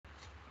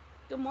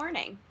Good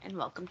morning, and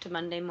welcome to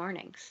Monday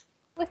Mornings.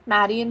 With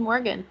Maddie and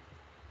Morgan.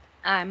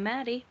 I'm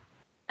Maddie.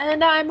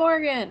 And I'm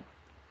Morgan.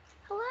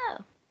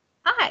 Hello.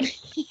 Hi.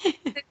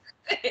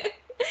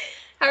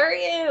 How are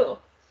you?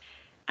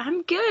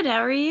 I'm good.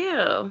 How are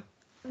you?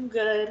 I'm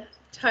good.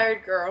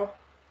 Tired girl.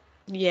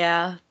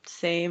 Yeah,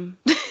 same.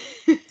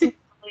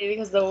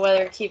 Because the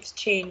weather keeps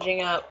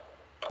changing up.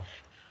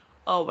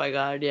 Oh my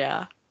god,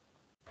 yeah.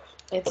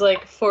 It's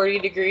like 40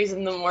 degrees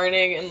in the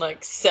morning and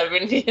like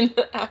 70 in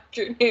the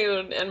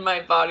afternoon, and my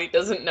body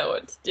doesn't know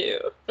what to do.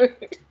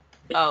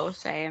 Oh,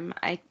 same.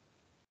 I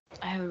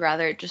would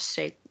rather it just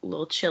stay a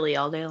little chilly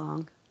all day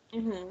long.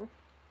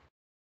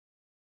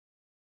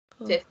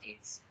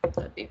 50s.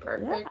 That'd be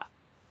perfect.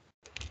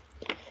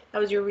 Yeah. How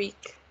was your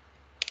week?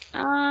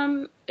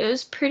 It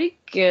was pretty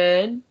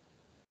good.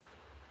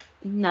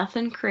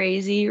 Nothing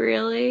crazy,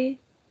 really.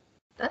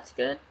 That's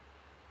good.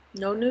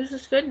 No news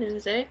is good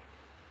news, eh?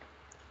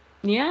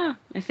 Yeah,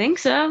 I think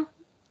so.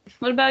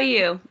 What about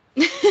you?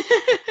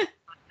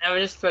 I've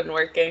just been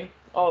working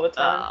all the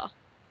time. Oh.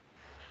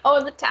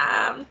 All the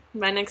time.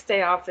 My next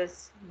day off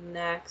is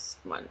next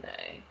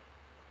Monday.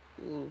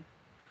 Ooh.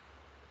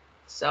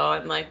 So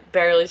I'm like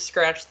barely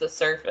scratched the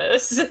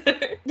surface.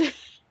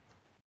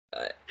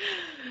 But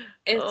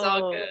it's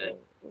all good.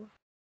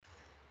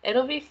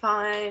 It'll be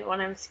fine when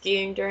I'm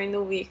skiing during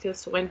the week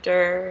this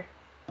winter.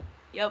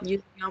 Yep.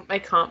 Using up my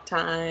comp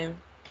time.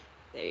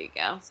 There you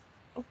go.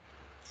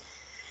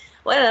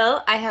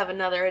 Well, I have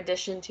another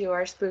addition to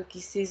our spooky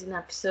season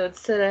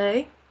episodes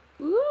today.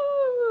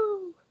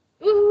 Woo!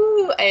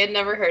 Ooh, I had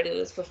never heard of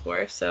this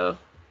before, so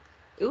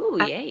Ooh,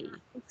 I'm yay.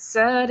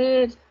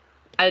 excited.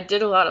 I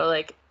did a lot of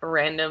like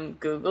random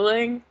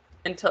Googling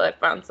until I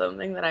found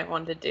something that I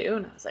wanted to do,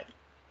 and I was like,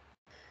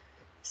 What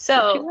you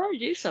so gotta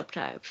do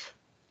sometimes.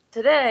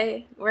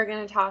 today we're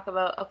going to talk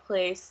about a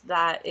place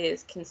that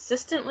is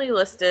consistently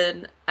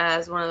listed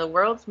as one of the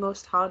world's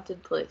most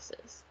haunted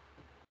places.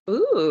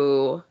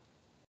 Ooh.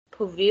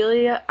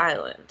 Poveglia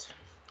Island.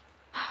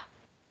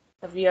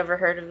 Have you ever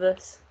heard of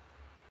this?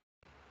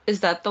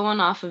 Is that the one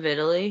off of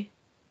Italy?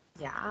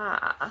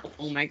 Yeah.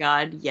 Oh my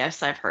god,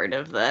 yes, I've heard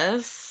of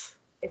this.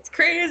 It's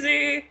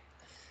crazy.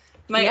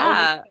 My only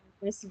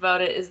sadness about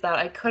it is that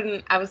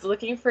I was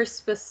looking for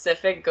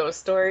specific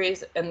ghost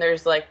stories, and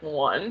there's like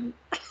one.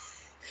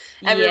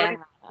 Everybody,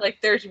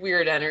 like, there's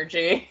weird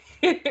energy.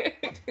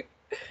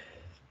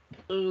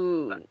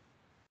 Ooh.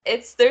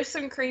 There's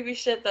some creepy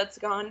shit that's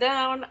gone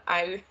down.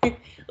 I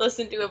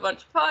listened to a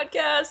bunch of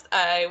podcasts.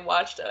 I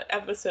watched an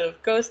episode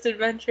of Ghost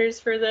Adventures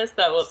for this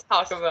that we'll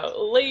talk about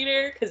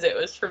later because it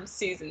was from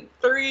season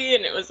 3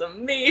 and it was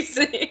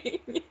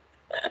amazing.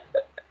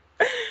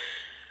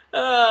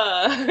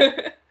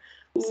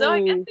 So I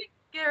guess we can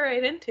get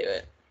right into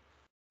it.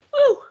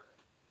 Woo!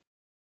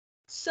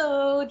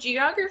 So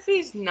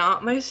geography's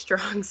not my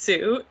strong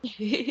suit.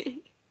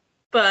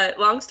 But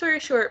long story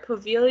short,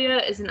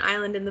 Poveglia is an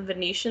island in the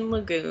Venetian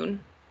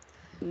Lagoon.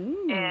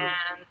 And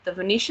the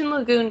Venetian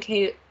Lagoon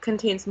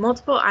contains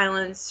multiple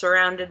islands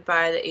surrounded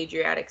by the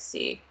Adriatic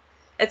Sea.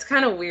 It's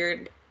kind of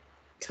weird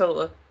to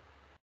look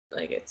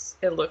like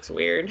it looks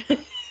weird.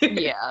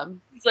 Yeah.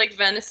 It's like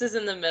Venice is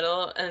in the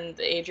middle and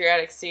the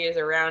Adriatic Sea is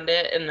around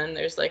it, and then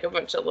there's like a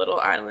bunch of little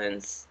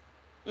islands.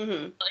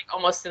 Like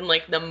almost in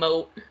like the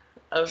moat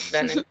of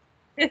Venice.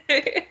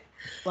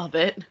 Love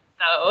it.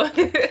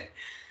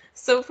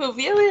 So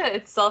Poveglia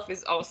itself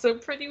is also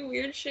pretty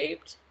weird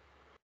shaped.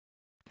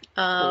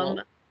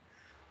 Cool.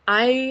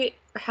 I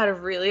had a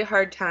really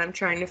hard time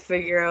trying to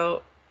figure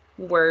out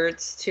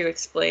words to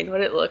explain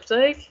what it looked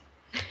like.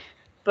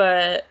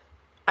 But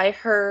I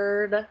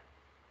heard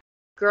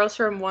girls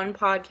from one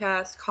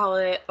podcast call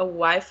it a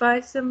Wi-Fi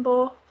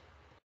symbol.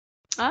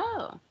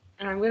 Oh.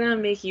 And I'm going to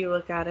make you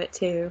look at it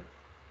too.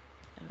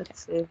 Okay.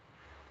 Let's see.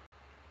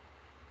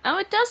 Oh,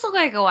 it does look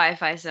like a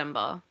Wi-Fi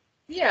symbol.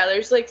 Yeah,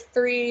 there's like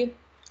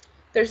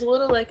there's a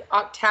little like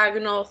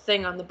octagonal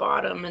thing on the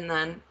bottom, and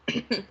then,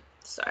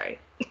 sorry.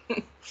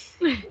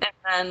 And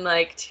then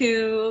like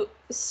 2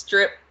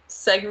 strip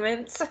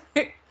segments.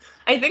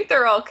 I think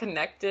they're all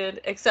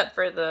connected except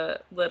for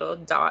the little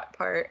dot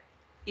part.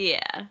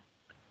 Yeah.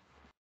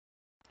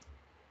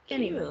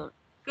 Anyway,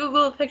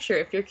 Google a picture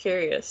if you're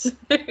curious.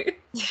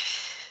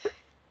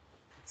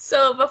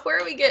 So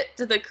before we get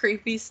to the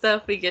creepy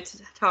stuff, we get to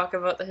talk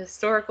about the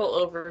historical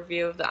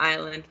overview of the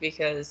island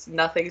because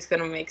nothing's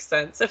going to make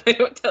sense if I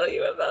don't tell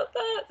you about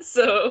that.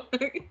 So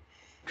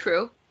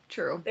True.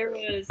 there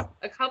was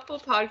a couple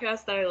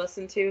podcasts that I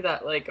listened to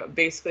that like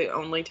basically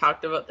only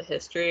talked about the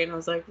history, and I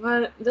was like,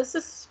 what? This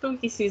is a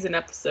spooky season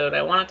episode.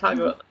 I want to talk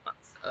about the fun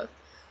stuff.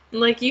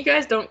 And like, you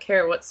guys don't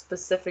care what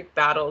specific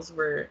battles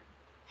were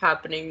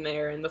happening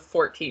there in the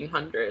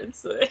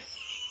 1400s.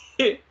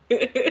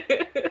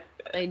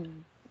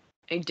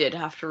 I did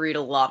have to read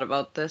a lot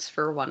about this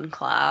for one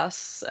class,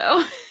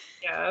 so.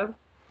 Yeah.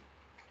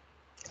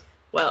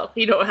 Well,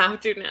 you don't have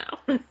to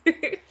now.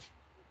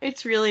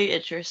 It's really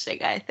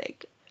interesting, I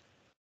think.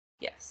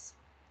 Yes.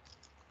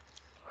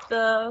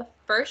 The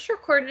first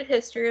recorded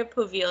history of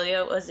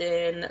Poveglia was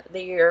in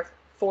the year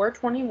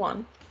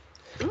 421.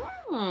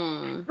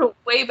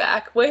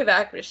 way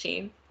back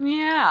machine.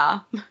 Yeah.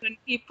 When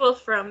people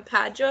from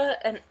Padua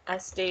and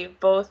Este,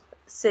 both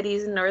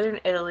cities in northern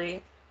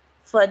Italy,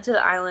 fled to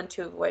the island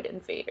to avoid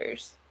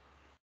invaders.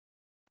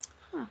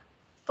 Huh.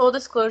 Full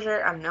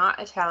disclosure, I'm not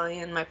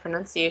Italian. My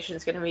pronunciation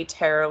is going to be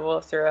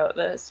terrible throughout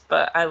this,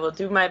 but I will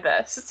do my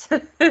best.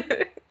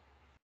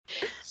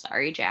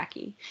 Sorry,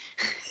 Jackie.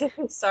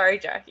 Sorry,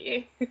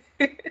 Jackie.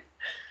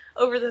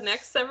 Over the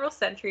next several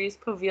centuries,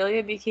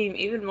 Poveglia became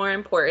even more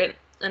important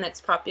and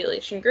its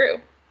population grew.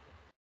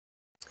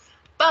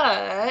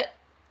 But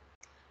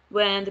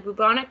when the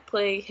bubonic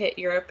plague hit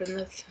Europe in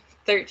the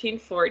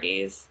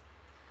 1340s,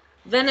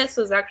 Venice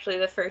was actually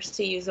the first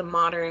to use a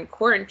modern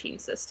quarantine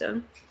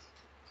system,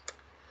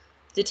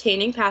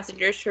 detaining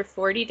passengers for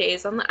 40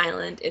 days on the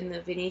island in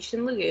the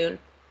Venetian lagoon,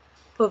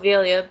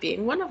 Poveglia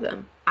being one of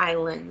them.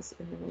 Islands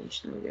in the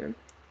Venetian lagoon,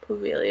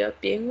 Poveglia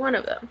being one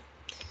of them.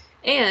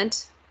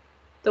 And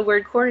the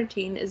word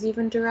quarantine is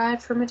even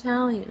derived from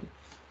Italian.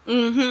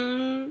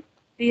 Mm-hmm.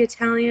 The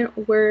Italian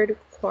word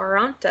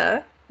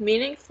quaranta,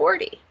 meaning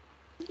 40.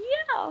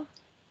 Yeah.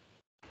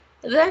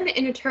 Then,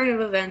 in a turn of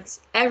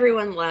events,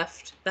 everyone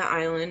left the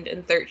island in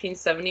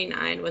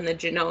 1379 when the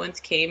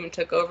Genoans came and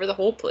took over the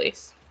whole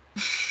place.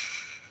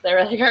 They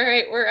were like, all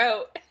right, we're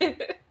out.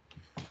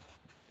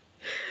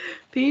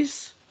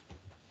 Peace.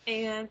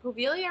 And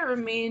Poveglia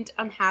remained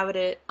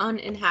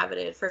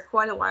uninhabited for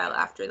quite a while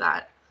after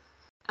that.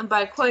 And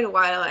by quite a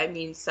while, I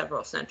mean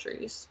several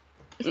centuries.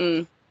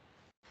 Mm.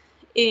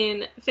 In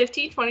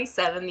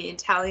 1527, the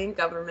Italian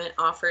government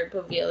offered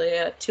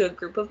Poveglia to a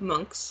group of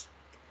monks,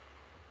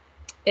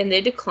 and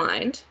they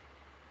declined.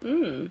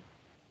 Mm.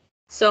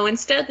 So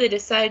instead, they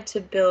decided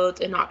to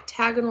build an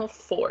octagonal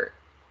fort,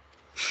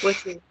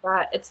 which is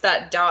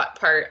that dot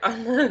part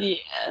on the...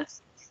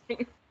 Yes.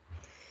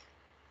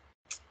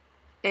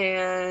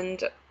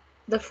 And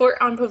the fort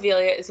on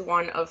Poveglia is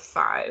one of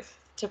 5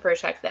 to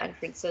protect the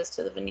entrances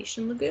to the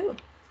Venetian lagoon.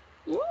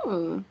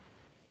 Mm.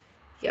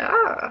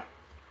 Yeah.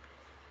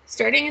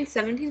 Starting in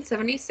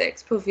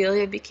 1776,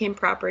 Poveglia became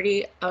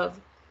property of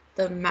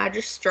the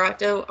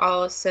Magistrato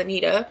alla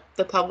Sanità,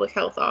 the public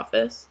health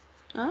office.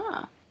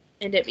 Ah.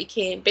 And it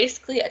became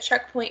basically a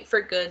checkpoint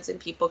for goods and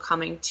people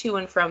coming to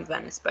and from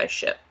Venice by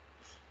ship.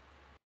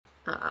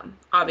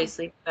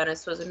 Obviously,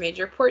 Venice was a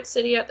major port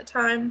city at the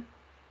time.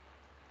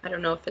 I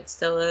don't know if it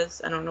still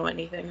is. I don't know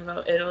anything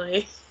about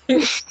Italy.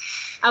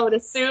 I would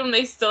assume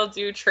they still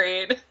do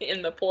trade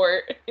in the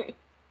port.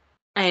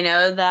 I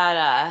know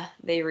that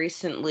they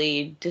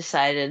recently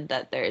decided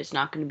that there's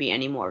not going to be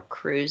any more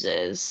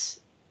cruises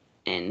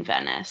in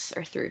Venice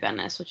or through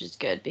Venice, which is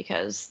good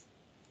because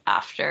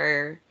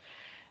after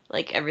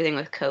like everything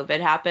with COVID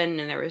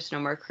happened and there was no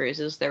more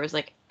cruises, there was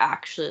like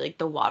actually like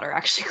the water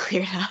actually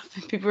cleared up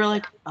and people were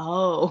like,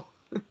 oh.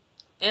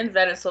 And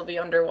Venice will be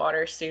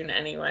underwater soon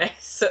anyway,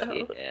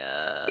 so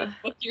Yeah.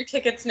 book your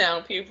tickets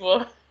now,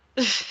 people.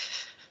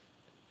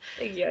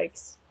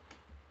 Yikes.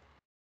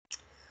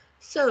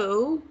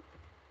 So,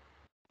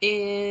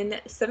 in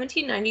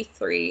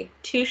 1793,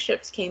 2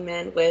 ships came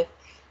in with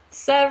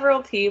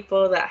several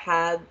people that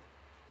had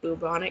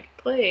bubonic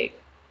plague.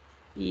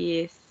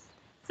 Yes.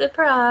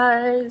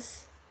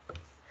 Surprise!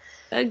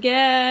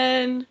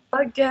 Again.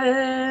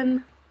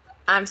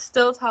 I'm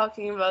still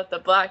talking about the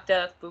Black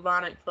Death,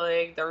 bubonic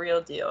plague, the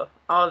real deal.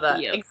 All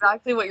that. Yep.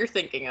 Exactly what you're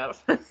thinking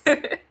of.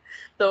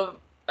 The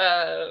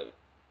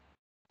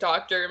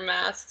doctor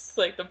masks,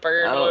 like the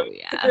bird Oh, one.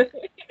 yeah.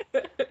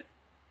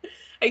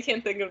 I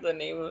can't think of the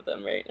name of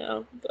them right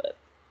now, but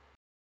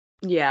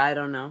Yeah, I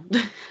don't know.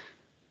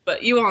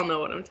 you all know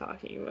what I'm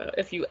talking about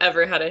if you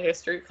ever had a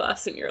history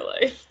class in your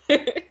life.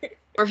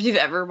 Or if you've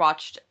ever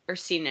watched or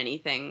seen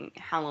anything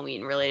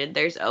Halloween related,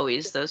 there's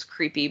always those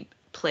creepy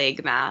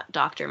plague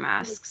doctor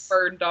masks.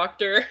 Bird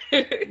doctor.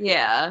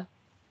 Yeah.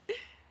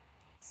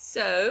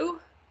 So,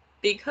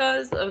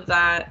 because of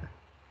that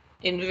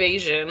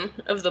invasion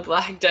of the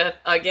Black Death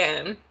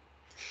again,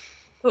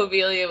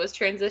 Poveglia was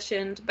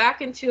transitioned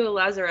back into a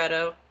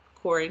lazaretto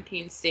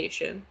quarantine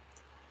station,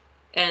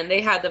 and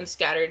they had them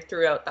scattered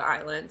throughout the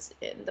islands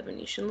in the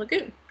Venetian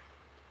lagoon.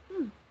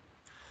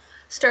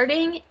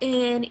 Starting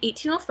in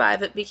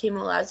 1805, it became a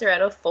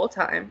lazaretto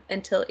full-time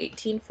until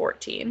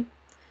 1814,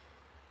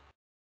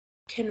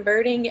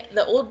 converting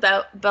the old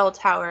bell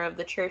tower of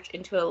the church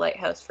into a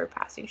lighthouse for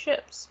passing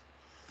ships.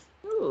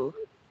 Ooh.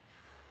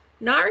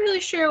 Not really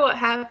sure what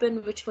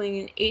happened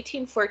between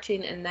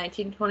 1814 and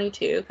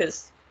 1922,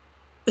 because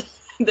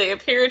they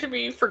appear to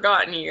be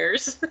forgotten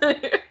years.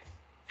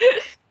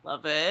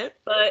 Love it.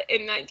 But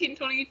in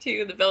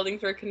 1922, the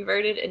buildings were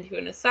converted into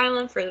an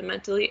asylum for the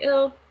mentally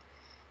ill,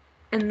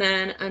 and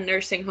then a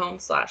nursing home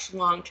 /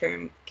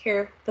 long-term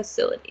care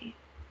facility.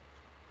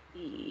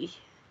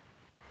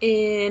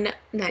 In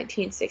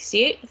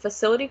 1968, the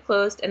facility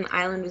closed and the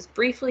island was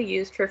briefly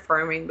used for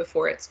farming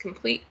before its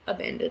complete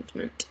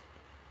abandonment.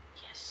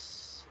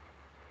 Yes.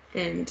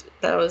 And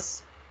that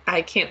was,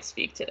 I can't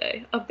speak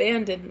today,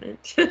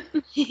 abandonment.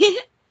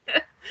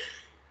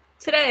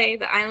 Today,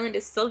 the island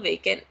is still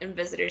vacant and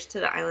visitors to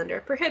the island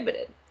are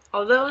prohibited.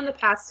 Although in the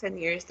past 10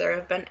 years there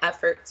have been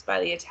efforts by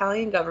the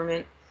Italian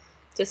government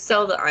to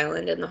sell the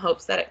island in the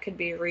hopes that it could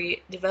be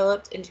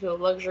redeveloped into a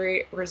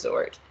luxury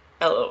resort.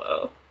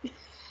 LOL.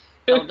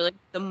 That'll be like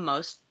the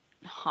most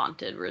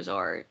haunted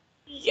resort.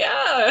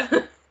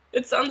 Yeah.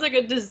 It sounds like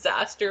a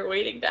disaster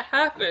waiting to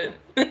happen.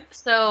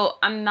 So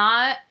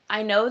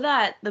I know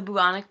that the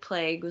bubonic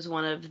plague was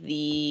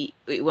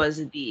it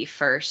was the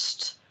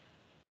first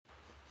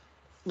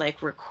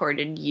like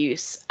recorded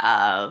use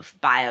of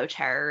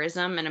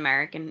bioterrorism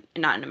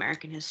not in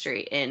American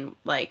history, in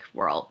like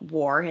world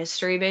war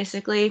history,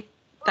 basically,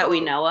 that we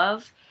know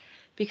of,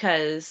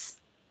 because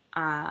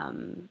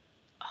I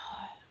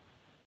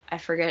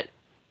forget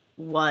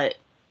what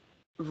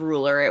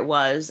ruler it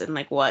was and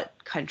like what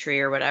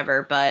country or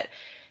whatever, but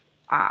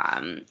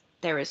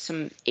there was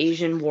some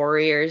Asian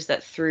warriors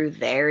that threw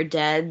their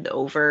dead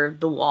over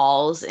the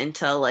walls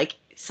into like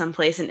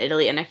someplace in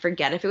Italy, and I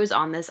forget if it was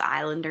on this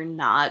island or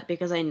not,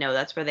 because I know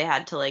that's where they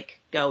had to like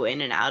go in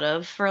and out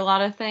of for a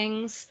lot of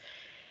things.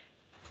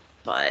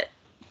 But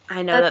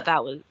I know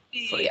that was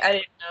like, I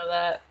didn't know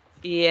that.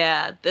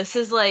 yeah, this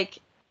is like,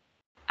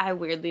 I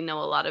weirdly know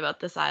a lot about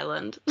this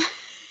island.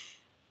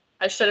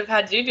 I should have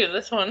had you do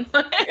this one.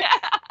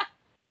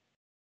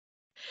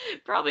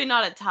 Probably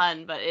not a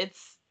ton, but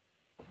it's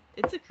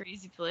a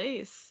crazy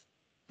place.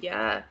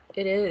 Yeah,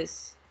 it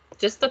is.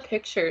 Just the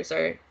pictures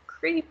are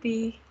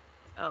creepy.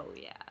 Oh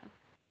yeah.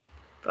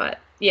 But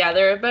yeah,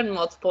 there have been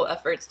multiple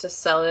efforts to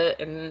sell it,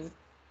 and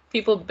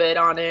people bid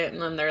on it,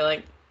 and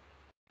then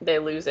they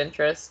lose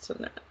interest.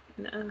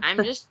 No.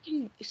 I'm just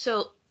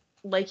so,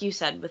 like you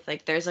said, with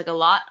like there's like a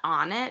lot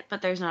on it,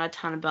 but there's not a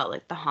ton about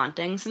like the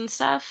hauntings and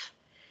stuff.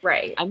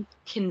 Right. I'm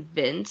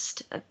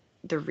convinced that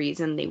the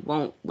reason they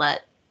won't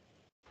let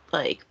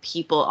like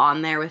people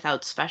on there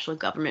without special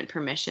government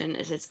permission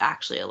is it's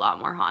actually a lot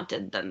more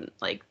haunted than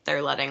like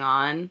they're letting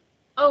on.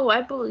 Oh,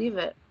 I believe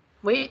it.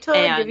 Wait till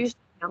I give you some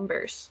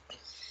numbers.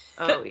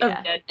 Oh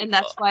yeah. And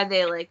that's why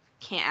they like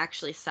can't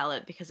actually sell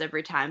it, because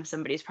every time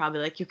somebody's probably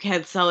like, you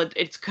can't sell it,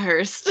 it's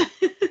cursed.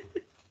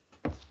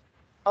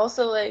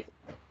 Also, like,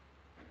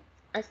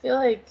 I feel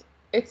like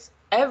it's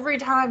every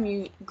time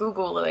you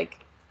Google like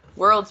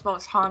world's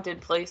most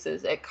haunted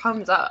places, it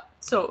comes up.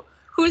 So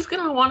who's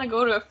gonna want to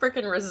go to a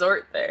freaking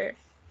resort there?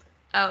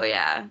 Oh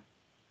yeah.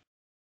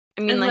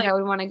 I mean, like I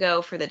would want to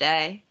go for the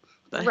day.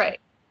 But... Right.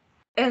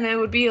 And it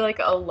would be like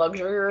a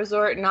luxury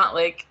resort, not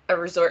like a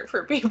resort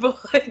for people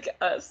like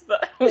us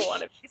that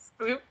want to be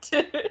spooked.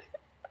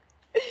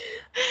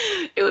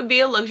 It would be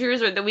a luxury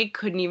resort that we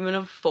couldn't even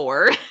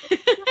afford.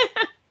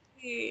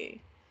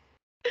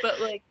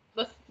 But like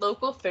the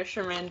local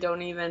fishermen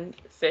don't even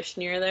fish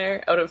near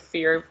there out of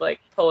fear of like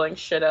pulling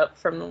shit up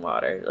from the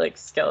water, like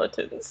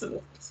skeletons and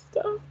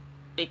stuff.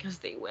 Because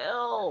they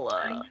will.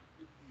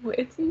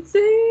 It's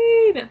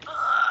insane.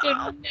 So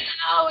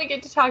now we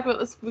get to talk about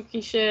the spooky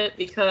shit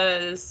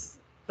because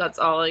that's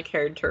all I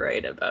cared to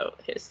write about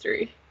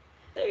history.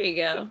 There you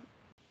go.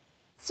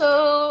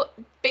 So,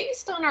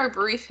 based on our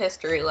brief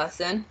history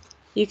lesson,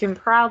 you can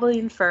probably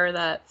infer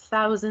that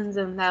thousands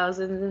and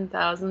thousands and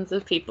thousands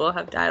of people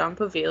have died on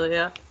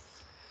Poveglia.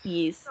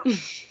 Yes.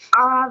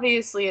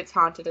 Obviously, it's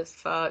haunted as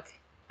fuck.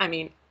 I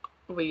mean,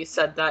 we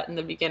said that in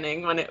the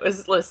beginning when it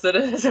was listed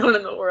as one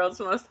of the world's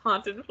most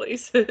haunted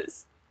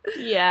places.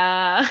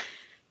 Yeah.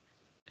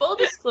 Full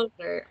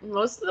disclosure,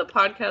 most of the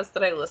podcasts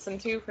that I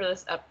listened to for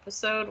this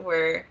episode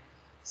were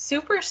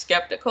super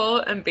skeptical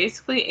and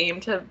basically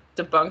aimed to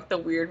debunk the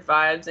weird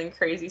vibes and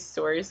crazy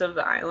stories of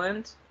the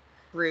island.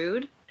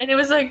 Rude. And it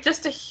was like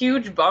just a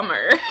huge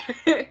bummer.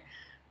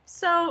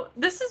 So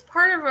this is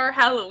part of our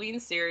Halloween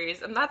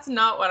series, and that's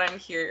not what I'm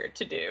here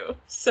to do.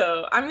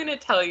 So I'm going to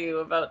tell you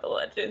about the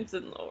legends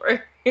and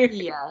lore.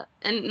 Yeah.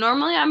 And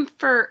normally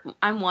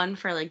I'm one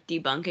for like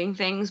debunking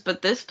things,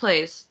 but this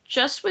place,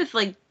 just with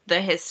like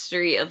the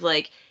history of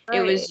like,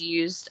 it was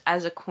used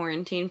as a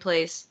quarantine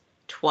place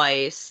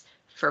twice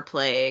for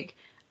plague.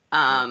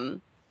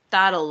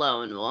 That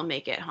alone will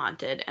make it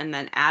haunted, and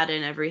then add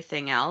in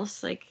everything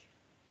else, like.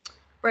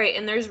 Right,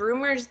 and there's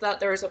rumors that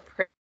there was a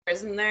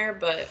prison there,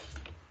 but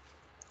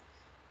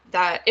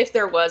that if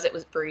there was, it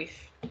was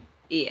brief.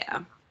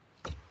 Yeah.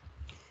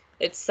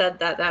 It's said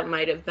that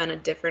might have been a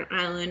different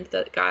island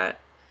that got.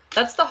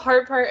 That's the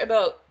hard part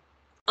about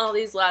all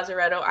these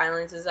Lazaretto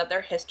islands, is that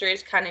their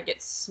histories kind of get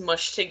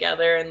smushed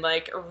together and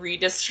like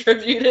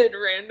redistributed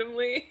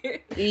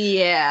randomly.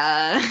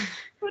 Yeah.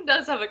 It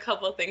does have a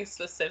couple of things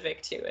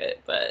specific to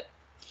it, but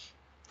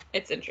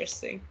it's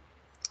interesting.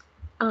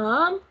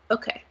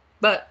 Okay.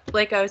 But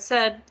like I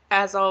said,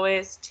 as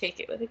always,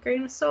 take it with a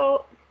grain of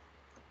salt.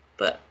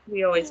 But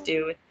we always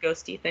do with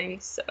ghosty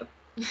things, so.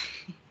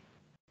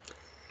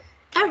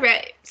 All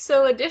right.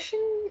 So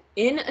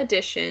in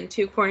addition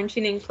to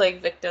quarantining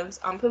plague victims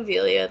on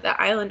Poveglia,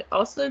 the island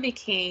also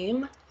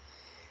became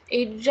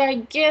a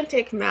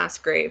gigantic mass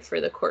grave for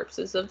the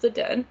corpses of the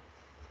dead.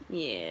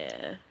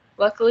 Yeah.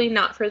 Luckily,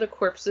 not for the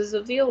corpses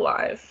of the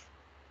alive.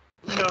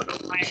 I don't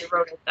know why I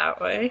wrote it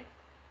that way.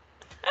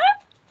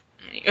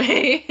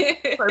 Anyway.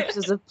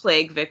 Corpses of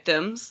plague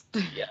victims.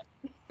 Yeah.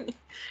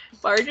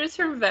 Barges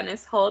from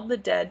Venice hauled the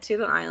dead to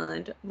the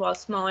island, while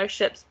smaller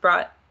ships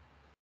brought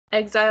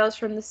exiles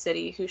from the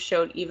city who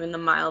showed even the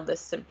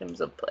mildest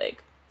symptoms of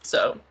plague.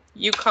 So,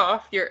 you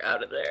cough, you're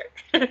out of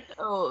there.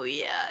 Oh,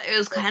 yeah. It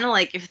was kind of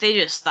like if they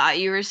just thought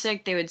you were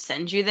sick, they would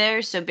send you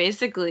there. So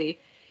basically,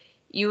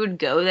 you would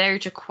go there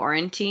to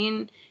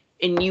quarantine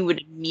and you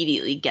would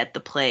immediately get the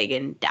plague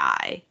and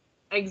die.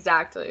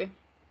 Exactly.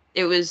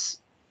 It was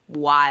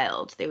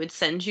wild. They would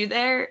send you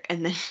there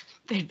and then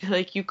they'd be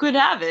like, you could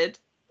have it.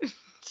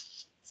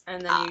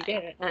 And then you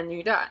get it and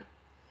you die.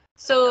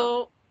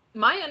 So,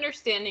 my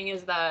understanding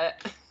is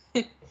that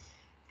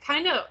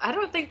I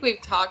don't think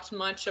we've talked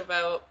much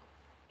about,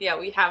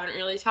 we haven't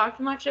really talked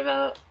much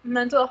about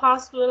mental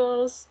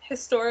hospitals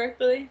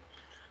historically.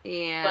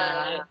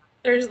 Yeah. But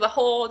there's the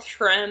whole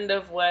trend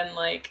of when,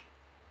 like,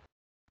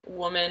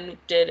 women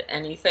did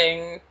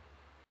anything,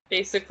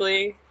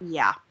 basically.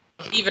 Yeah.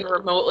 Even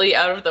remotely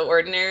out of the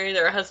ordinary,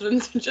 their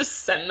husbands would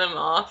just send them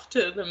off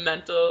to the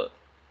mental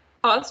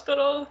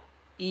hospital.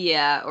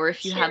 Yeah, or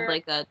if you had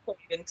like a...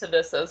 into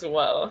this as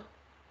well.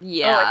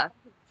 Yeah. Or, like,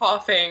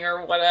 coughing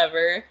or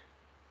whatever.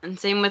 And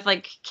same with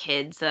like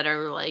kids that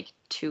are like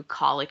too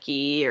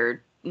colicky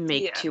or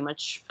make too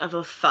much of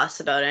a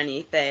fuss about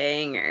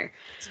anything, or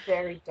it's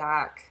very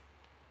dark.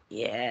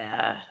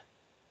 Yeah.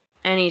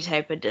 Any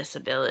type of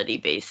disability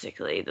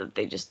basically that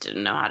they just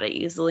didn't know how to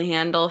easily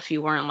handle if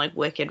you weren't like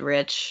wicked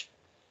rich.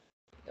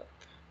 Yep.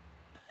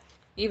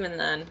 Even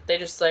then, they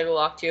just like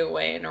locked you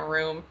away in a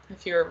room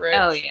if you were rich.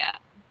 Oh yeah.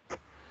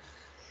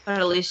 But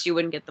at least you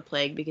wouldn't get the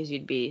plague because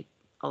you'd be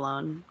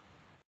alone.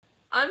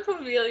 On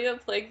Poveglia,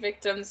 plague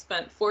victims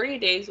spent 40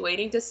 days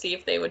waiting to see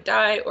if they would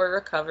die or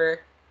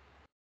recover.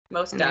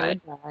 Most died.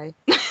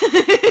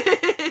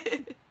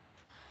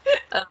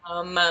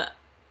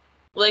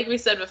 Like we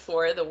said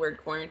before, the word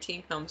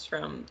quarantine comes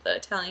from the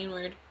Italian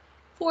word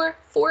for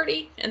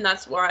 40, and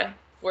that's why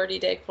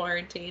 40-day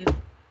quarantine.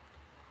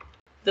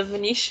 The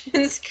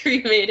Venetians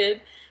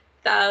cremated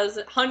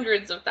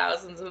hundreds of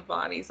thousands of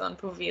bodies on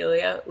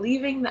Poveglia,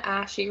 leaving the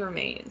ashy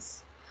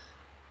remains.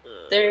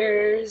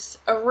 There's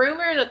a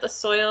rumor that the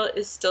soil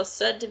is still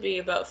said to be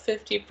about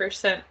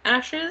 50%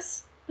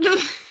 ashes.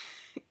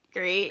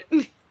 Great.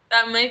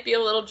 That might be a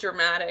little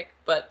dramatic,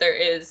 but there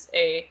is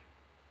a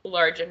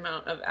large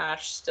amount of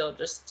ash still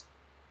just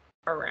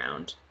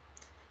around.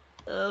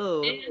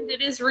 Oh. And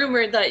it is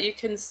rumored that you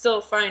can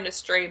still find a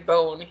stray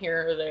bone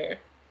here or there.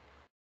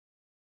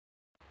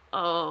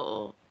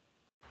 Oh.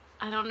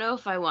 I don't know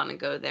if I want to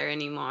go there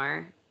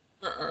anymore.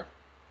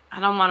 I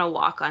don't want to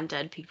walk on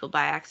dead people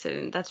by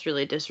accident. That's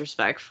really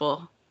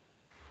disrespectful.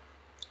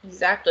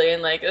 Exactly,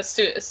 and like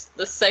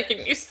the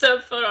second you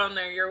step foot on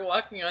there, you're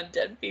walking on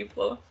dead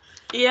people.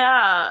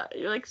 Yeah,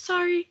 you're like,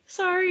 sorry.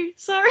 My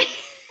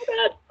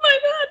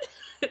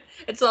bad.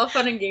 It's all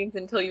fun and games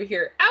until you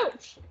hear,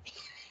 ouch!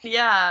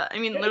 Yeah, I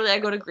mean, literally, I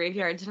go to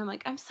graveyards and I'm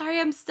like, I'm sorry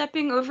I'm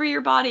stepping over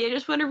your body. I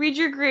just want to read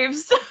your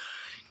graves.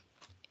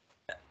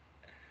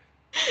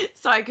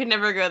 So I could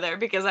never go there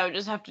because I would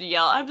just have to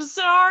yell, I'm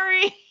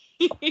sorry.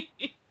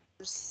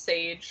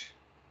 Sage.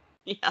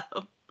 Yeah.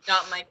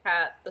 Not my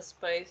cat, the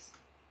spice.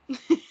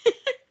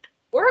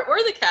 or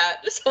the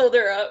cat. Just hold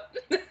her up.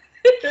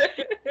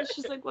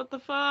 She's like, what the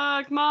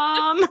fuck,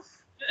 Mom?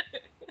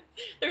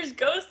 There's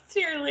ghosts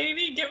here,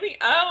 lady. Get me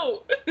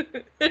out.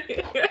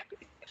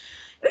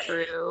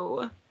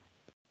 True.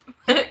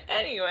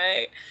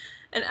 Anyway,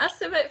 an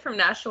estimate from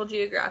National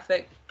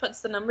Geographic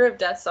puts the number of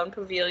deaths on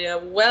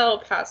Poveglia well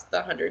past the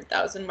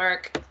 100,000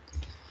 mark.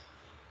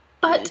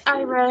 But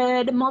I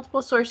read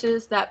multiple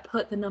sources that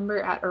put the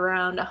number at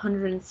around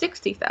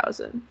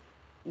 160,000.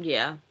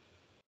 Yeah.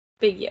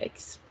 Big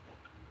yikes.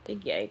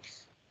 Big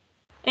yikes.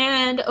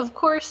 And, of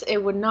course, it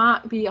would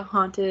not be a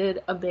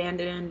haunted,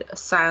 abandoned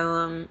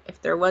asylum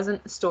if there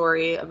wasn't a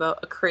story about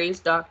a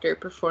crazed doctor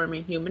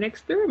performing human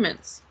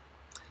experiments.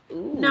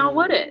 Ooh. Now,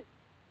 would it?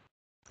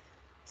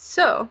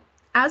 So,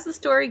 as the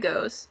story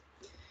goes,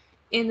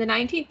 in the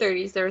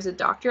 1930s, there was a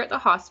doctor at the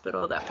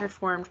hospital that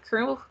performed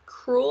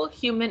cruel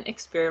human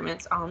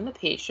experiments on the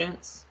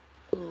patients.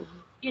 Ooh.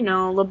 You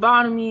know,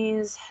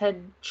 lobotomies,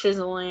 head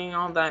chiseling,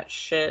 all that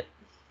shit.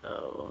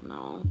 Oh,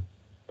 no.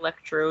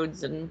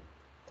 Electrodes and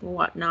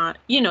whatnot.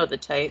 You know the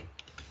type.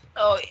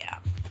 Oh, yeah.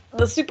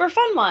 The super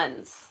fun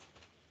ones.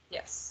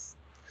 Yes.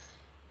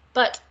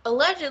 But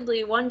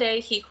allegedly, one day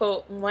he,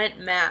 quote,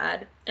 went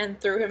mad and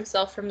threw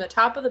himself from the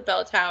top of the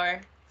bell tower.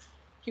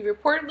 He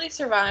reportedly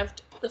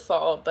survived the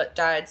fall, but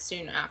died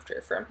soon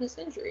after from his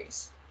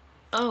injuries.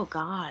 Oh,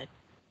 God.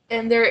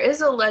 And there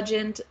is a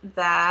legend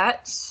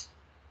that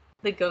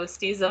the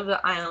ghosties of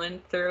the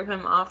island threw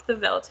him off the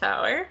bell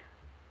tower.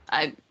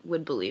 I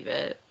would believe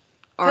it.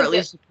 Or at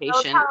least a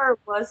patient. The bell tower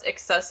was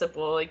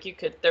accessible. Like,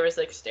 there was,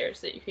 like,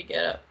 stairs that you could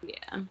get up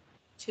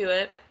to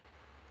it.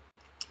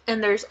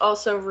 And there's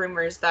also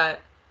rumors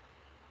that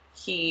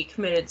he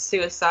committed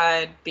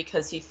suicide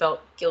because he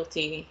felt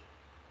guilty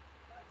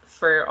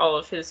for all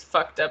of his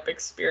fucked up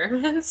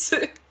experiments.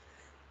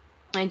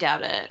 I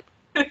doubt it.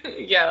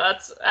 Yeah,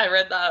 I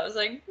read that. I was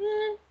like,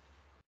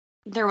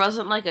 There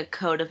wasn't like a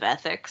code of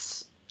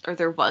ethics or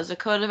there was a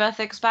code of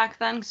ethics back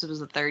then, because it was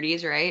the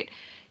 30s, right?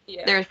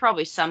 Yeah. There was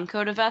probably some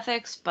code of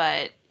ethics,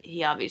 but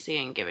he obviously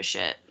didn't give a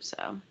shit,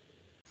 so.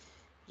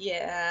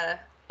 Yeah,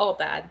 all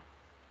bad.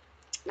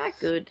 Not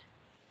good.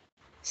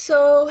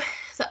 So,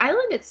 the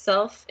island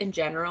itself, in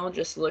general,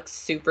 just looks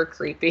super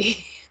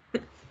creepy.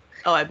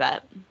 Oh, I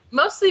bet.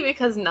 Mostly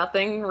because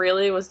nothing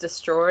really was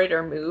destroyed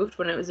or moved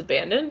when it was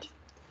abandoned.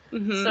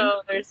 Mm-hmm.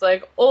 So there's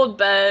like old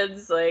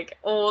beds, like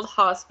old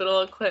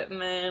hospital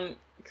equipment,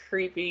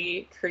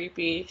 creepy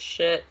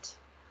shit.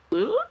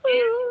 Ooh.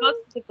 And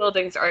most of the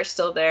buildings are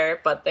still there,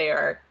 but they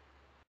are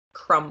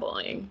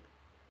crumbling.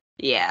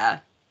 Yeah.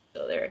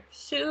 So they're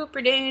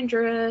super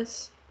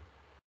dangerous.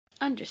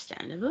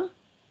 Understandable.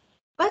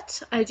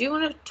 But I do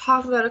want to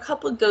talk about a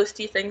couple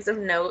ghosty things of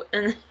note,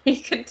 and then we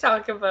can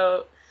talk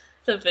about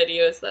the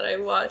videos that I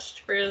watched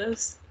for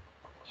this.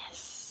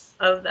 Yes.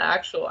 Of the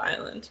actual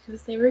island,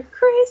 because they were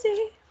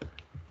crazy.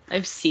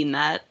 I've seen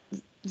that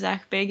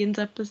Zach Bagans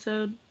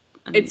episode.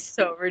 It's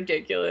so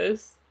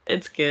ridiculous.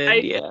 It's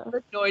good, yeah.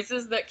 The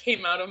noises that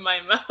came out of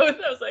my mouth, I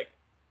was like,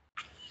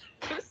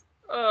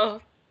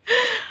 oh.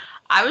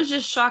 I was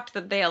just shocked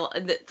that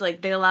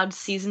they allowed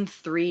season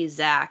 3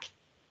 Zach,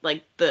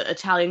 like the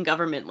Italian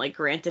government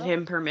granted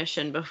him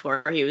permission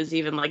before he was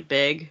even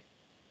big.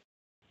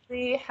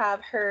 We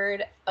have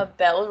heard a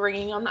bell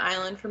ringing on the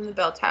island from the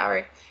bell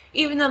tower,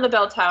 even though the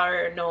bell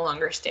tower no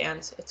longer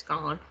stands. It's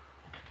gone.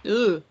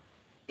 Ooh.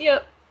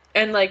 Yep.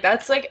 And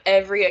that's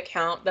every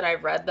account that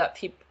I've read that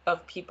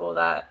of people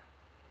that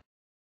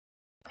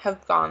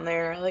have gone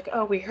there,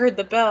 oh, we heard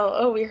the bell.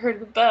 Oh, we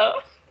heard the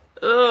bell.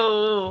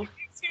 Oh.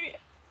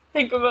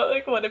 Think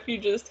about what if you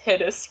just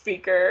hit a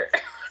speaker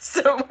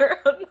somewhere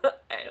on the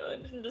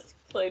island and just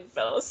played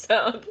bell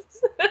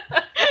sounds.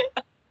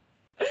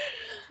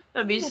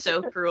 That'd be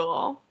so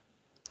cruel.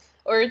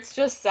 Or it's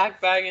just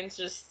Zach Bagans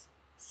just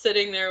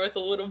sitting there with a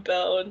little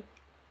bell in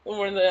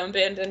one of the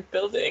abandoned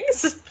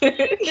buildings.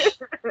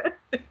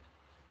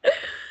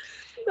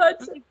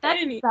 That's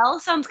that bell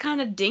sounds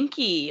kind of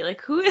dinky.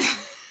 Who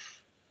is?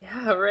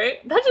 Yeah,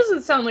 right? That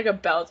doesn't sound like a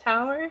bell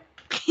tower.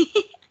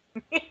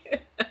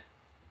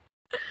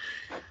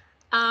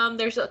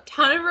 There's a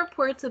ton of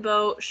reports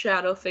about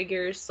shadow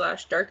figures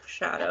 / dark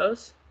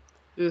shadows.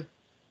 Ooh.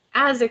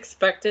 As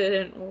expected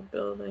in old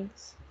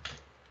buildings.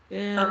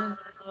 Yeah.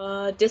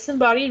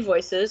 Disembodied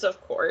voices, of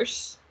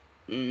course.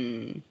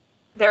 Mm.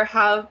 There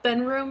have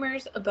been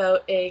rumors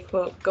about a,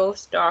 quote,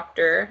 ghost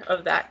doctor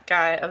of that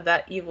guy, of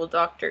that evil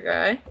doctor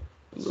guy.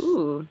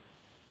 Ooh.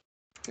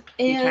 And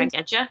he try and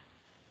get you?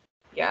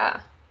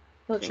 Yeah.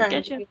 He'll try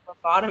and do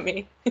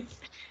lobotomy.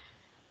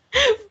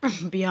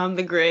 From beyond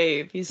the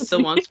grave. He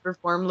still wants to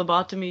perform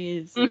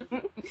lobotomies.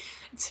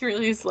 It's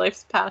really his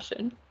life's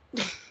passion.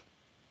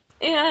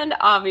 And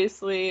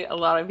obviously, a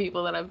lot of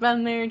people that have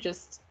been there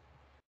just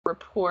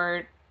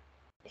report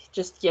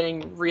just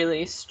getting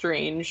really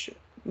strange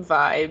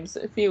vibes,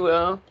 if you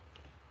will.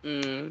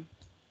 Mm.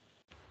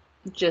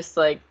 Just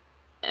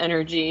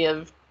energy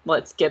of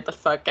let's get the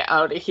fuck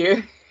out of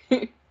here.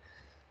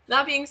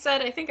 That being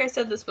said, I think I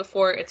said this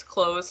before, it's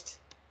closed.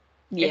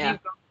 Yeah. If you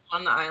go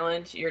on the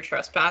island, you're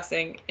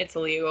trespassing. It's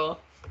illegal.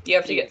 You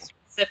have to get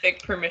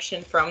specific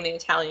permission from the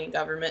Italian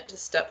government to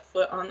step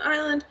foot on the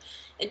island.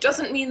 It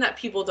doesn't mean that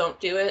people don't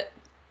do it,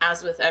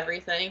 as with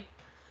everything.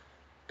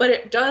 But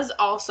it does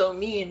also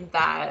mean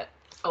that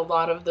a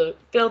lot of the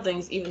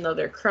buildings, even though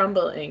they're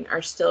crumbling,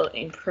 are still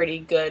in pretty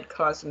good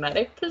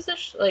cosmetic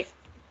position,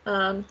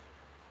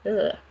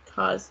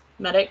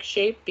 cosmetic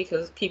shape,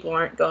 because people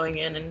aren't going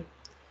in and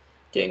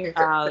doing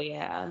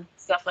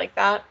stuff like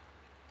that,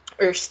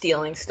 or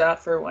stealing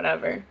stuff or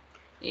whatever.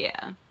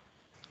 Yeah.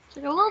 It's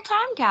like a little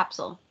time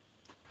capsule.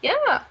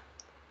 Yeah.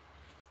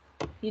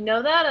 You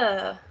know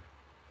that,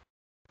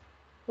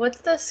 what's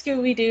the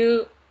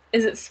Scooby-Doo?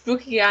 Is it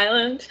Spooky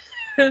Island?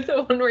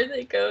 The one where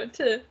they go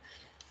to...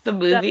 The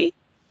movie?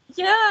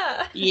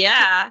 Yeah.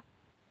 Yeah.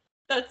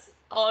 That's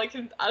all I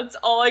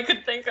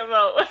could think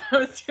about when I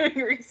was doing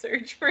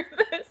research for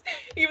this.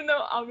 Even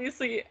though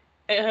obviously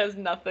it has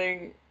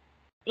nothing,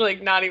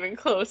 not even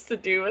close to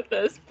do with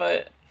this,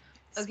 but...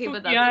 Okay,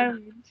 but that's a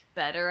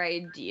better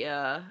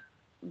idea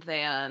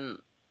than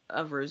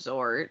a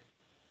resort.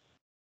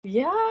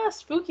 Yeah,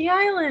 Spooky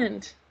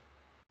Island.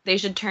 They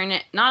should turn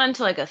it not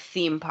into a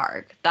theme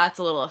park. That's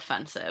a little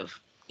offensive.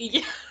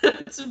 Yeah,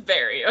 it's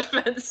very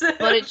offensive.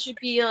 But it should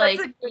be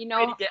you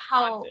know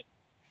how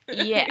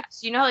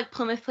yes, you know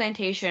Plymouth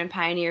Plantation and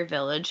Pioneer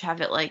Village have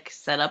it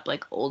set up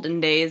olden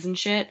days and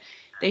shit.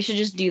 They should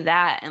just do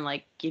that and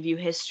give you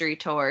history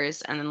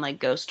tours and then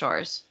ghost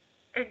tours.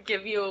 Or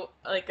give you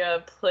a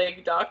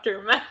plague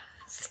doctor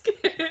mask.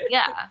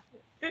 Yeah.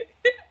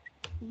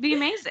 Be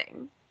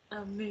amazing.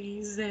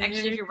 Amazing.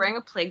 Actually, if you're wearing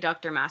a plague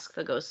doctor mask,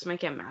 the ghosts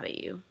might get mad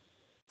at you.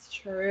 It's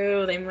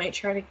true. They might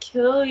try to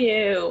kill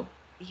you.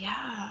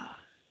 Yeah.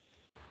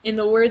 In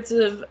the words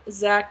of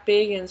Zach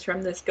Bagans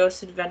from this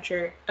Ghost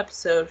Adventure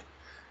episode,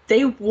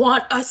 they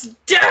want us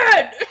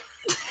dead!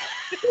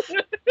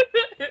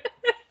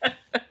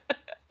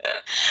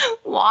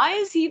 Why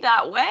is he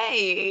that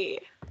way?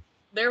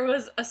 there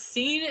was a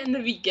scene in the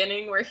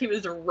beginning where he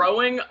was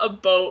rowing a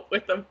boat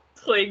with a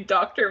Plague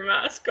Doctor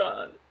mask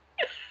on.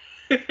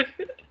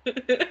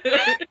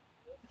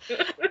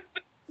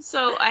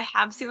 So I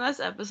have seen this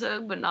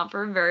episode, but not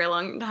for a very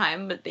long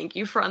time. But thank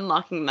you for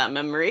unlocking that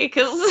memory,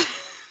 because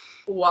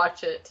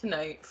watch it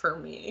tonight for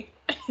me,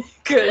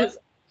 because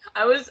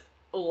I was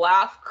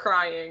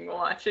crying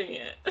watching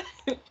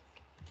it.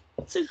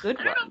 It's a good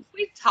I don't know one. if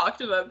we've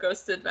talked about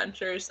Ghost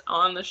Adventures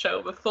on the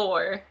show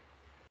before.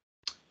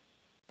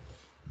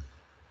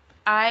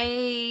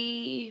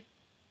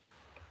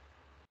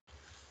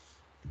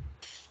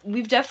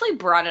 We've definitely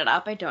brought it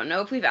up. I don't know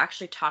if we've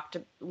actually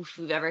if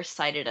we've ever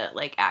cited it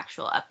like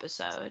actual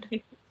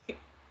episode.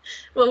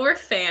 Well, we're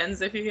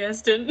fans, if you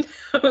guys didn't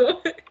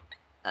know.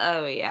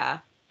 Oh, yeah.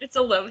 It's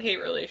a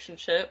love-hate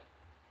relationship.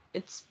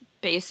 It's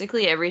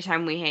basically every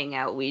time we hang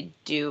out, we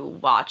do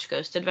watch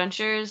Ghost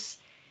Adventures.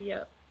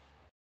 Yep.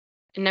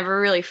 I never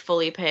really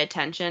fully pay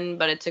attention,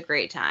 but it's a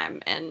great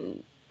time.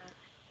 And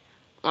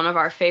one of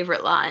our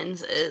favorite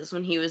lines is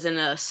when he was in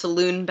a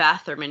saloon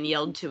bathroom and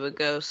yelled to a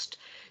ghost,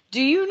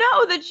 "Do you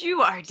know that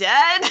you are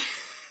dead?"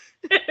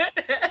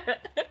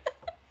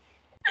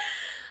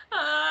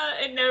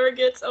 It never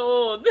gets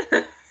old.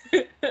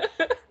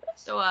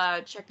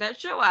 So check that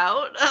show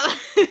out.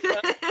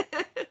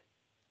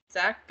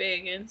 Zach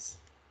Bagans.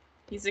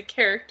 He's a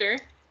character.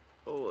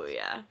 Oh,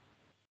 yeah.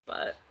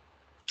 But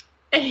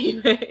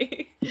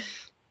anyway,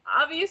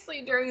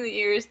 obviously during the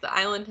years, the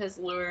island has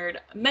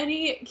lured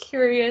many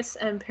curious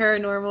and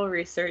paranormal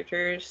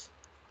researchers.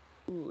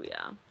 Ooh,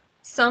 yeah.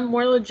 Some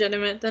more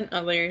legitimate than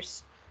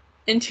others.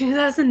 In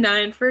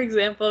 2009, for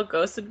example,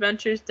 Ghost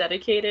Adventures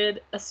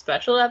dedicated a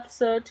special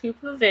episode to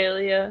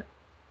Poveglia.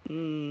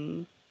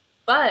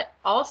 But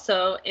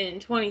also in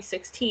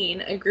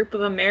 2016, a group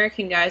of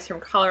American guys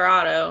from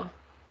Colorado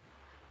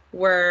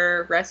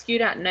were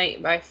rescued at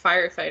night by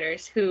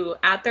firefighters who,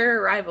 at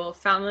their arrival,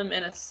 found them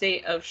in a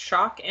state of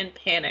shock and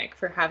panic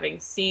for having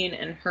seen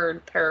and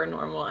heard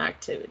paranormal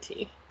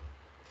activity.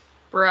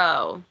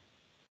 Bro.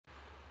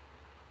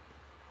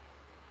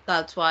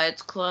 That's why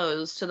it's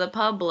closed to the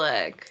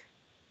public.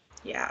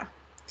 Yeah.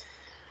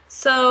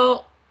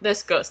 So,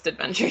 this Ghost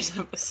Adventures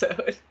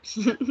episode.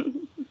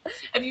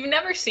 If you've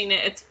never seen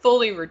it, it's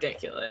fully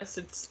ridiculous.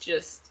 It's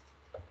just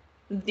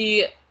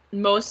the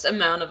most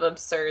amount of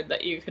absurd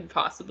that you could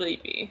possibly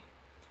be.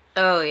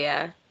 Oh,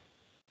 yeah.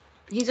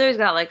 He's always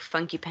got, like,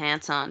 funky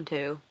pants on,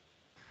 too.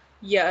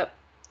 Yep.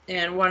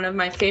 And one of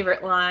my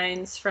favorite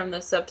lines from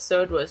this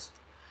episode was,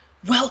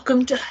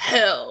 "Welcome to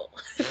hell."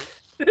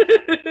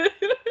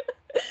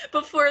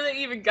 Before they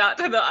even got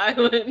to the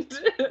island.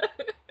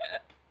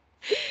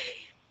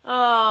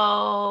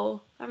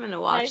 Oh, I'm going to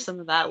watch some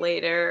of that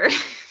later.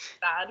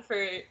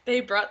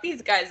 They brought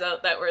these guys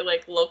out that were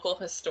like local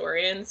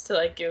historians to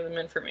like give them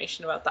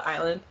information about the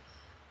island.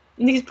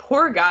 And these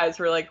poor guys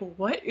were like,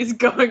 "What is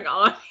going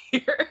on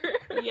here?"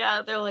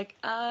 Yeah, they're like,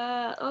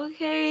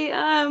 okay,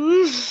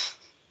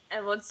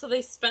 And so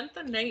they spent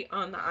the night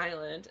on the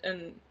island,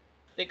 and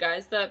the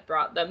guys that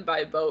brought them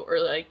by boat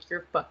were like,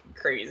 "You're fucking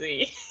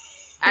crazy."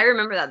 I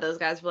remember that those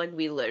guys were like,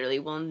 we literally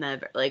will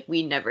never, like,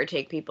 we never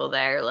take people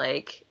there,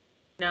 like.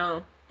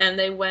 No. And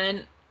they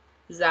went,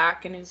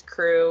 Zach and his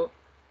crew.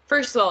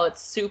 First of all,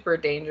 it's super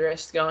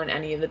dangerous to go in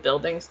any of the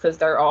buildings because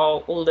they're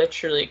all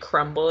literally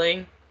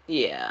crumbling.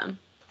 Yeah.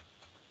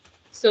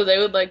 So they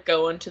would like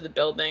go into the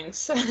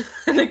buildings,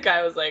 and the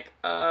guy was like,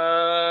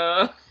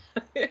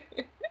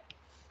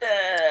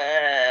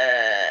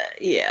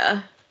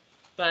 Yeah.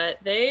 But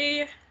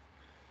they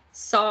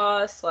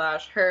saw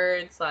 /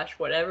 heard /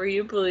 whatever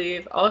you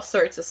believe, all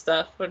sorts of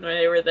stuff when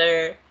they were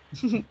there.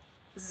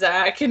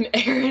 Zach and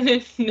Aaron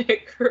and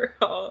Nick were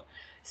all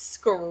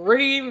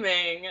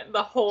screaming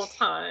the whole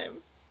time.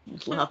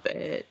 Love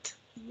it.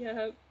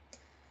 Yep.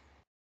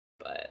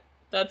 But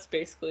that's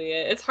basically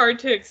it. It's hard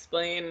to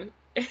explain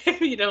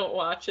if you don't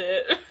watch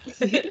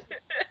it.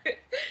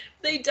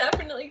 They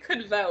definitely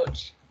could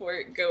vouch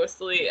for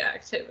ghostly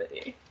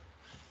activity.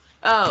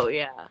 Oh,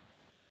 yeah.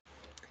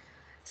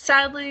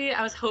 Sadly,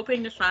 I was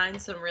hoping to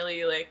find some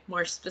really like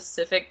more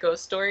specific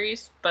ghost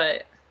stories,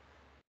 but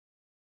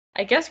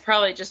I guess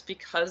probably just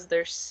because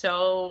there's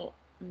so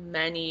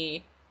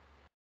many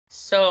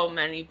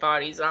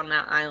bodies on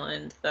that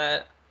island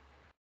that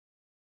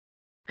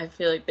I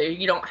feel like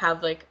you don't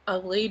have like a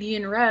lady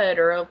in red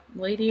or a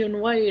lady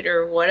in white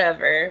or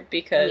whatever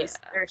because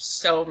there's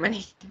so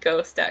many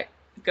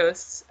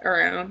ghosts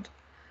around.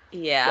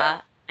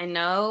 Yeah, I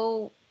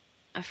know.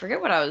 I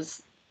forget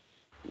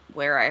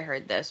where I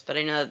heard this, but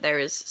I know that there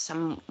was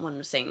someone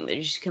was saying that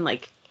you just can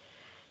like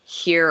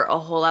hear a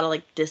whole lot of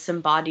like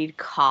disembodied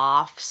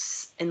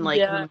coughs and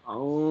like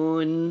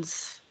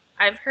moans.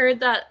 I've heard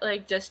that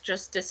like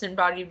just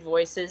disembodied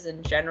voices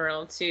in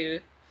general too.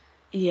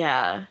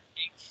 Yeah.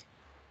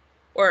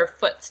 Or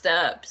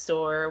footsteps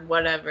or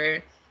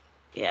whatever.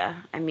 Yeah,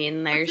 I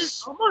mean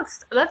that's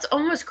almost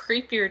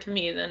creepier to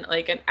me than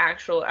like an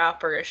actual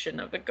apparition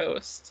of a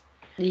ghost.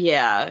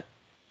 Yeah.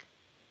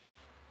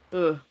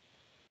 Ugh.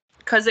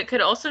 Because it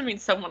could also mean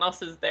someone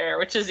else is there,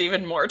 which is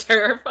even more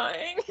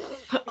terrifying.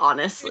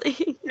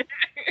 Honestly.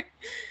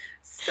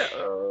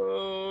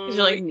 So...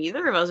 You're like,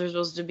 neither of us are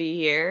supposed to be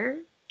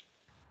here.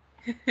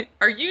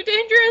 Are you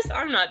dangerous?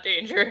 I'm not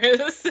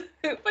dangerous.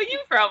 But you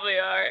probably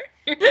are.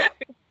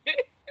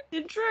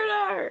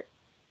 Intruder!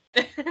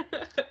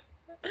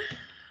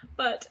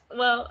 But,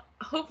 well,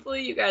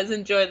 hopefully you guys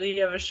enjoyed the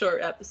Have a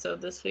Short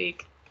episode this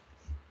week.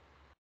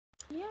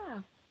 Yeah.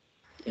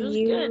 It was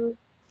good.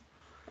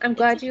 I'm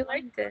glad you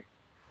liked it.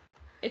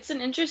 It's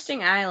an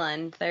interesting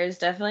island. There's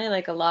definitely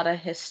like a lot of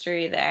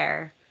history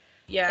there.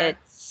 Yeah.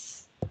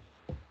 It's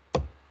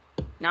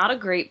not a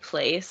great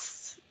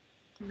place.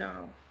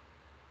 No.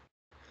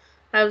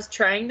 I was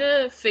trying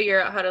to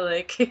figure out how to,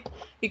 like,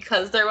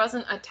 because there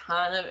wasn't a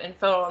ton of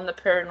info on the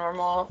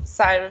paranormal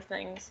side of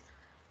things,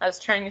 I was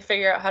trying to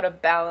figure out how to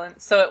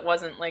balance so it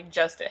wasn't, like,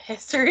 just a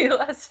history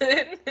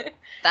lesson.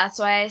 That's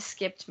why I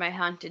skipped my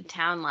haunted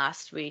town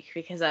last week,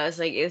 because I was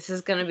like, this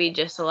is going to be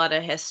just a lot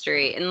of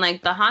history. And,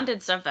 like, the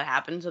haunted stuff that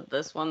happens with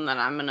this one that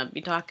I'm going to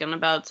be talking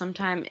about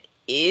sometime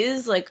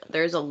is, like,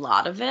 there's a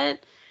lot of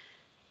it,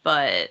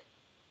 but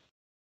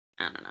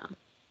I don't know.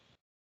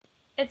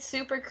 It's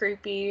super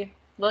creepy.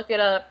 Look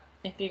it up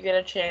if you get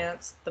a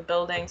chance. The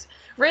buildings.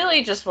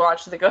 Really just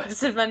watch the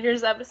Ghost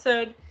Adventures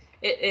episode.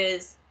 It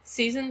is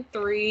season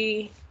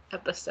 3,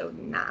 episode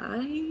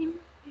 9,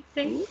 I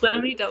think. Ooh.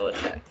 Let me double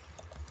check.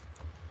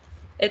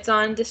 It's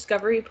on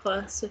Discovery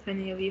Plus, if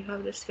any of you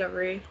have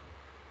Discovery.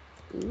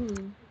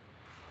 Ooh.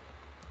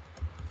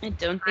 I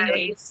don't think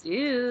I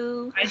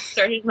do. I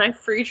started my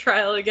free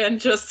trial again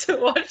just to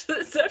watch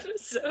this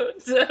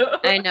episode, so...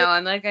 I know,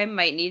 I'm like, I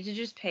might need to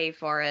just pay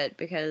for it,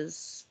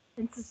 because...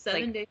 It's a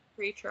 7-day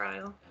free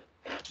trial.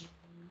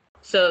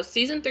 So,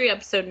 season 3,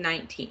 episode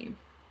 19.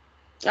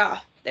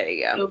 Ah, there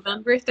you go.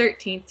 November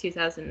 13th,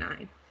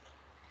 2009.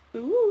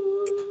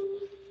 Ooh.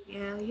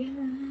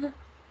 Yeah.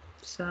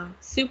 So,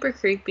 super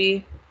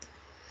creepy.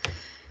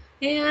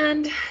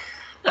 And,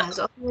 as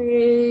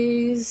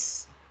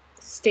always,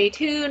 stay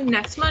tuned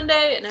next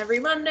Monday and every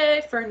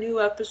Monday for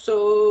new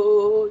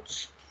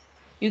episodes.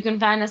 You can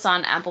find us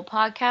on Apple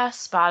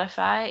Podcasts,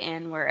 Spotify,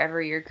 and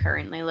wherever you're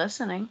currently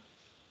listening.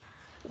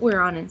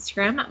 We're on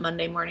Instagram at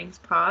Monday Mornings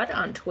Pod,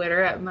 on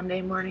Twitter at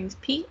Monday Mornings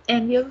Pete,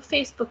 and we have a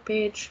Facebook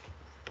page.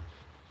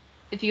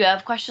 If you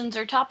have questions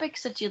or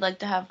topics that you'd like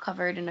to have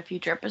covered in a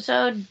future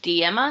episode,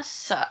 DM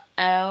us,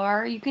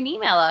 or you can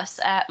email us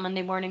at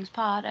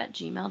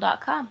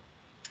mondaymorningspod@gmail.com.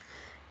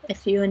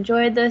 If you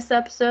enjoyed this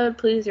episode,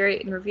 please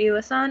rate and review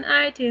us on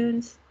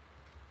iTunes.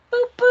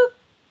 Boop,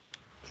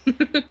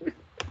 boop.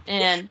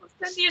 And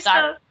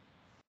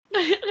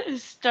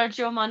start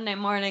your Monday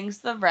mornings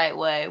the right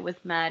way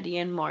with Maddie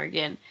and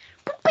Morgan.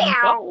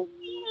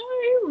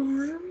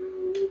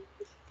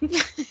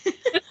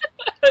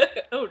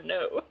 Oh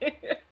no.